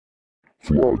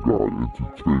Fly God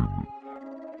Entertainment.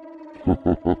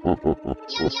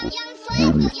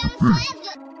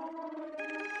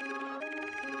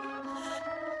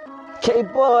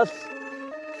 K-boss,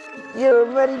 you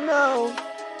already know.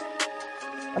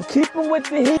 I'm keeping with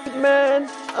the heat, man.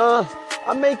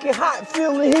 I make it hot,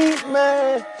 feel the heat,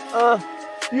 man.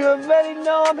 You already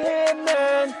know I'm here,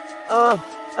 man.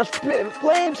 I spit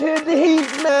flames, hit the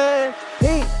heat, man.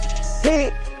 Heat,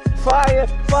 fire,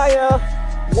 fire.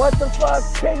 What the fuck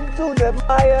can you do that,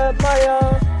 Maya?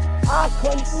 I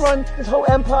couldn't run this whole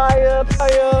empire,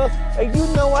 fire. And you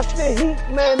know I spit heat,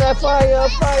 man, that fire.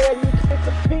 You can't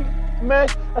compete, man.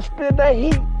 I spit that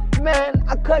heat, man.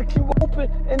 I cut you open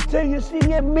until you see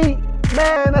your meat,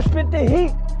 man. I spit the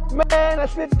heat, man. I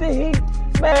spit the heat,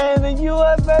 man. And you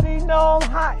already know I'm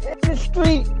hot in the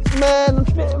street, man. I'm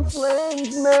spitting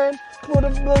flames, man. Put a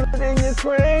bullet in your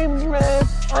frames, man.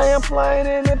 I am flying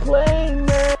in a plane,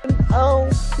 man. Oh,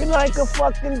 you're like a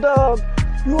fucking dog.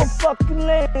 You a fucking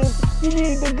lame. You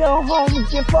need to go home and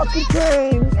get fucking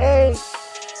trained. Hey,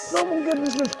 someone give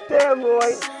us a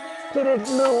steroid to this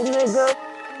new nigga.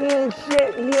 He ain't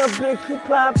shit. He a bitch who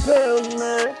pop pills,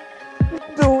 man. This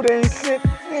dude ain't shit.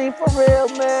 He ain't for real,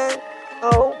 man.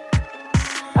 Oh,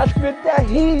 I spit that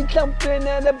heat, something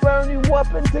that'll burn you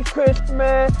up into crisp,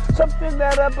 man. Something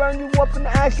that'll burn you up and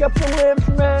ash up your lips,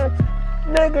 man.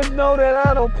 Niggas know that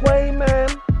I don't play, man.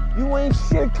 You ain't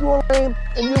shit, you a lame,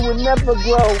 and you will never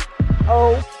grow.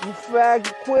 Oh, you fag,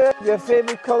 you queer, your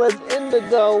favorite color's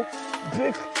indigo.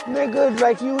 Bitch niggas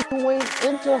like you ain't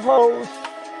into hoes.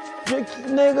 Bitch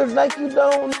niggas like you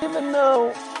don't even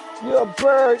know. You're a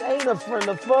bird, ain't a friend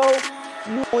of foe.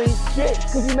 You ain't shit,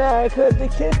 cause you mad, cause the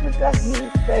kids with that heat,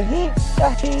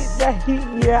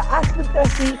 yeah, I spit that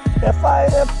heat, that fire,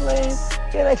 that flame,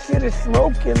 yeah, that shit is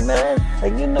smoking, man,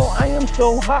 and you know I am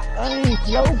so hot, I ain't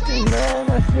joking,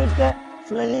 man, I spit that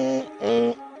flame,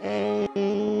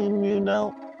 you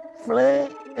know, flame,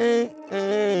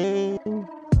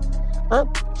 I'm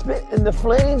spitting the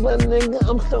flame, my nigga,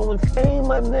 I'm so insane,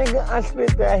 my nigga, I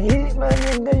spit that heat, my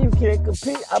nigga, you can't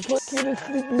compete, I put you to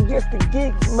sleep, you just a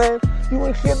geek, man, you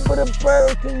ain't shit but a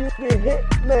bird till you get hit,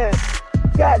 man,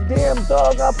 goddamn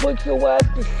dog, I put your ass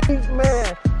to sleep,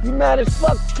 man, you mad as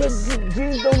fuck, cause your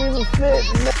jeans don't even fit,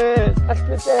 man, I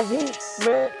spit that heat,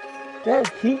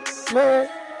 man,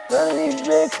 none of these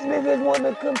bitch niggas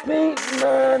wanna compete,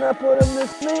 man, I put them to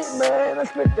sleep, man, I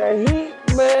spit that heat,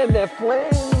 man, that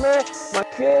flame, man, my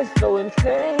kid's so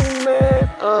insane, man,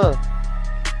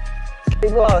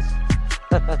 kboss,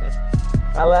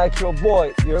 I like your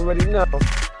boy, you already know,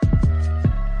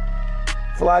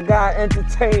 Fly God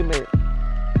Entertainment,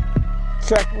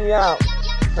 check me out.